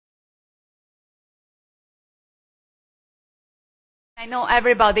I know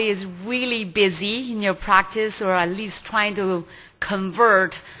everybody is really busy in your practice, or at least trying to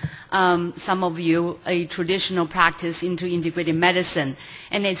convert some of you a traditional practice into integrated medicine,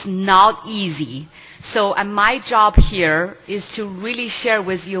 and it's not easy. So my job here is to really share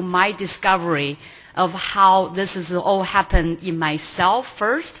with you my discovery of how this has all happened in myself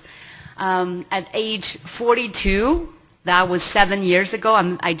first. At age 42, that was 7 years ago,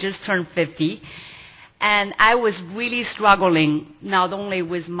 I just turned 50. And I was really struggling not only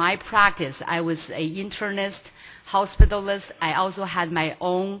with my practice. I was an internist, hospitalist. I also had my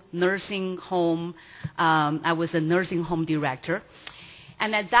own nursing home. I was a nursing home director.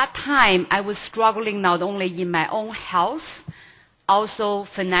 And at that time, I was struggling not only in my own health, also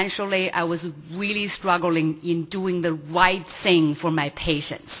financially, I was really struggling in doing the right thing for my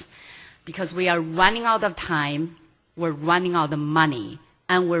patients. Because we are running out of time, we're running out of money,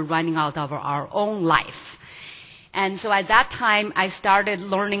 and we're running out of our own life. And so at that time, I started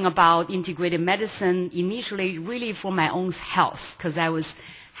learning about integrated medicine, initially really for my own health, because I was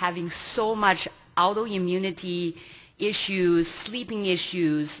having so much autoimmunity issues, sleeping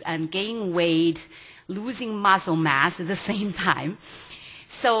issues, and gaining weight, losing muscle mass at the same time.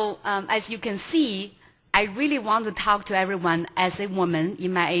 So as you can see, I really want to talk to everyone as a woman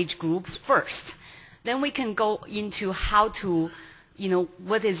in my age group first. Then we can go into how to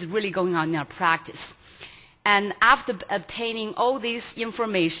what is really going on in our practice. And after obtaining all this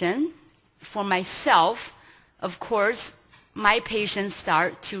information for myself, of course, my patients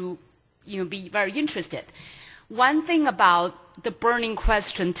start to be very interested. One thing about the burning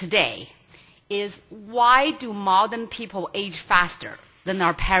question today is, why do modern people age faster than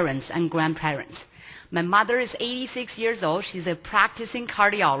our parents and grandparents? My mother is 86 years old. She's a practicing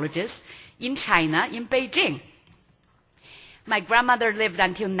cardiologist in China, in Beijing. My grandmother lived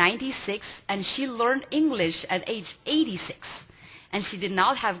until 96, and she learned English at age 86. And she did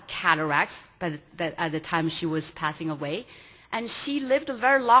not have cataracts at the time she was passing away. And she lived a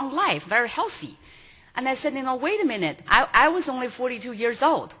very long life, very healthy. And I said, wait a minute. I was only 42 years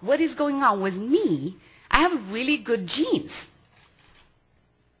old. What is going on with me? I have really good genes.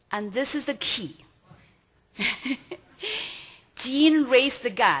 And this is the key. Gene raised the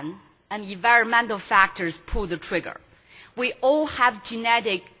gun, and environmental factors pull the trigger. We all have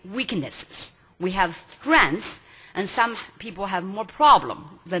genetic weaknesses. We have strengths, and some people have more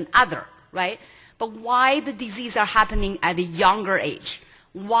problem than others, right? But why the disease are happening at a younger age?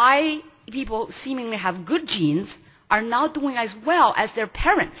 Why people seemingly have good genes are not doing as well as their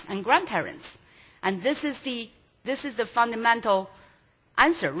parents and grandparents? And this is the fundamental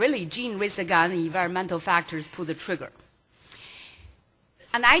answer. Really, gene raised the gun, and environmental factors pull the trigger.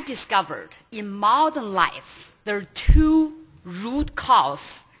 And I discovered in modern life, there are two root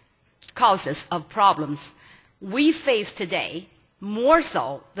causes of problems we face today, more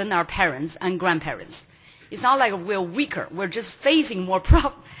so than our parents and grandparents. It's not like we're weaker. We're just facing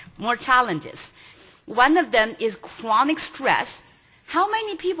more challenges. One of them is chronic stress. How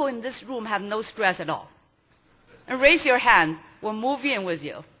many people in this room have no stress at all? And raise your hand. We'll move in with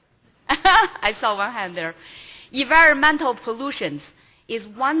you. I saw one hand there. Environmental pollutions is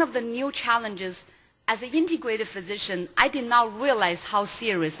one of the new challenges. As an integrated physician, I did not realize how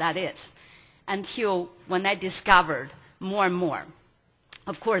serious that is until when I discovered more and more.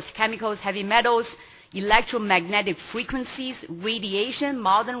 Of course, chemicals, heavy metals, electromagnetic frequencies, radiation,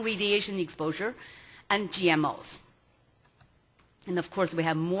 modern radiation exposure, and GMOs. And of course, we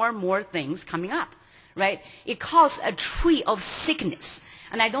have more and more things coming up, right? It caused a tree of sickness.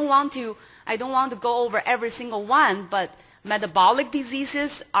 And I don't want to go over every single one, but metabolic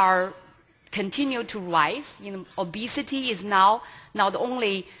diseases continue to rise. Obesity is now not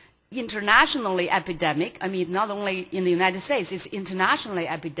only internationally epidemic, not only in the United States, it's internationally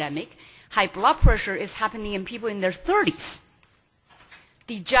epidemic. High blood pressure is happening in people in their 30s.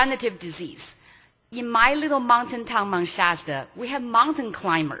 Degenerative disease. In my little mountain town, Mount Shasta, we have mountain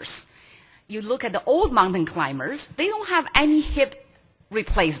climbers. You look at the old mountain climbers, they don't have any hip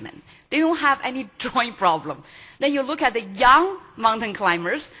replacement. They don't have any joint problem. Then you look at the young mountain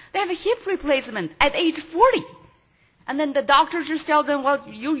climbers, they have a hip replacement at age 40. And then the doctor just tells them, well,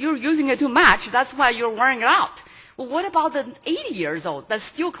 you're using it too much, that's why you're wearing it out. Well, what about the 80 years old that's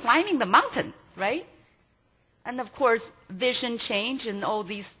still climbing the mountain, right? And of course, vision change and all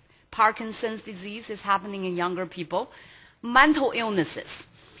these Parkinson's disease is happening in younger people. Mental illnesses.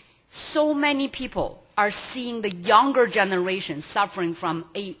 So many people are seeing the younger generation suffering from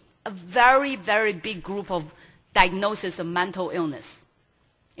a very, very big group of diagnosis of mental illness.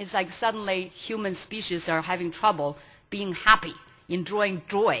 It's like suddenly human species are having trouble being happy, enjoying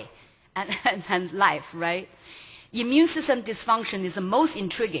joy and life, right? Immune system dysfunction is the most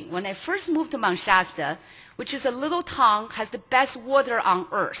intriguing. When I first moved to Mount Shasta, which is a little town, has the best water on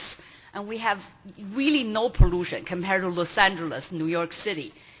earth, and we have really no pollution compared to Los Angeles, New York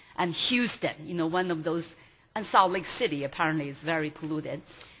City, and Houston, one of those, and Salt Lake City apparently is very polluted.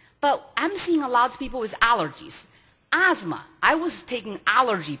 But I'm seeing a lot of people with allergies. Asthma, I was taking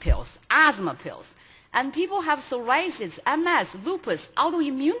allergy pills, asthma pills, and people have psoriasis, MS, lupus,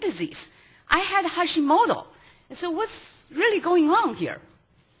 autoimmune disease. I had Hashimoto. And so what's really going on here?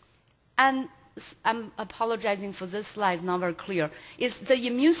 And I'm apologizing for this slide, not very clear, is the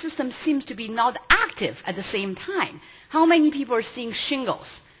immune system seems to be not active at the same time. How many people are seeing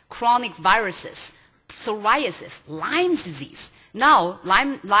shingles, chronic viruses, psoriasis, Lyme's disease? Now,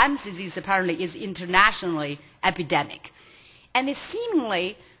 Lyme's disease apparently is internationally epidemic. And it's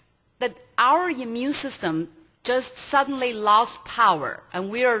seemingly that our immune system just suddenly lost power, and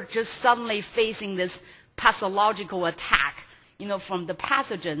we are just suddenly facing this pathological attack, from the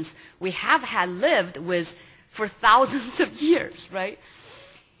pathogens we have had lived with for thousands of years, right?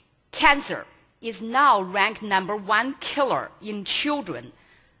 Cancer is now ranked #1 killer in children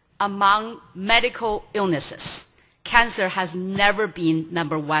among medical illnesses. Cancer has never been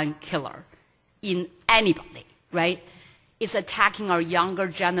 #1 killer in anybody, right? It's attacking our younger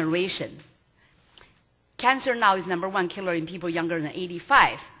generation. Cancer now is #1 killer in people younger than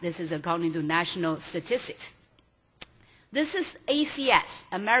 85. This is according to national statistics. This is ACS,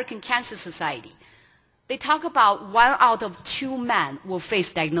 American Cancer Society. They talk about 1 out of 2 men will face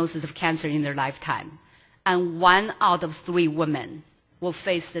diagnosis of cancer in their lifetime, and 1 out of 3 women will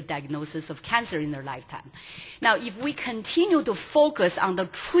face the diagnosis of cancer in their lifetime. Now, if we continue to focus on the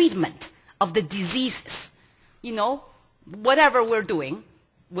treatment of the diseases, whatever we're doing,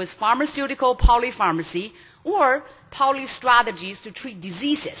 with pharmaceutical polypharmacy or poly strategies to treat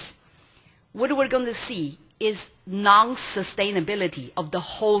diseases, what we're going to see is non-sustainability of the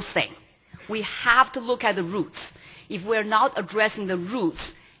whole thing. We have to look at the roots. If we're not addressing the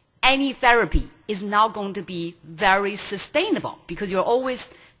roots, any therapy is not going to be very sustainable because you're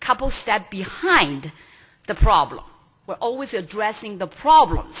always a couple steps behind the problem. We're always addressing the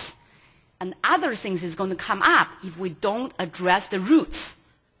problems. And other things is going to come up if we don't address the roots.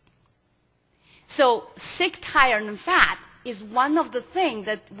 So sick, tired, and fat is one of the things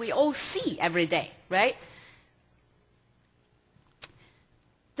that we all see every day, right?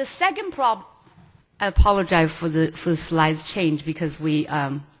 The second problem, I apologize for the slides change because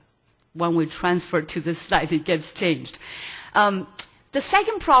when we transfer to the slide, it gets changed. The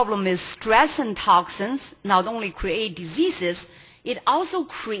second problem is stress and toxins not only create diseases, it also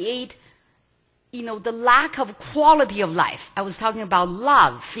create the lack of quality of life. I was talking about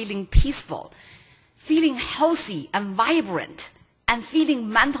love, feeling peaceful, feeling healthy and vibrant, and feeling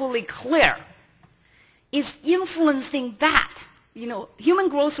mentally clear. Is influencing that. Human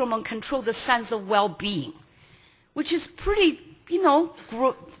growth hormone controls the sense of well-being, which is pretty,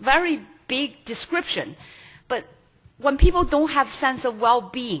 very big description. But when people don't have sense of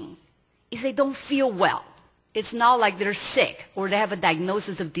well-being, is they don't feel well. It's not like they're sick or they have a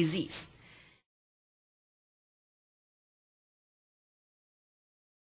diagnosis of disease.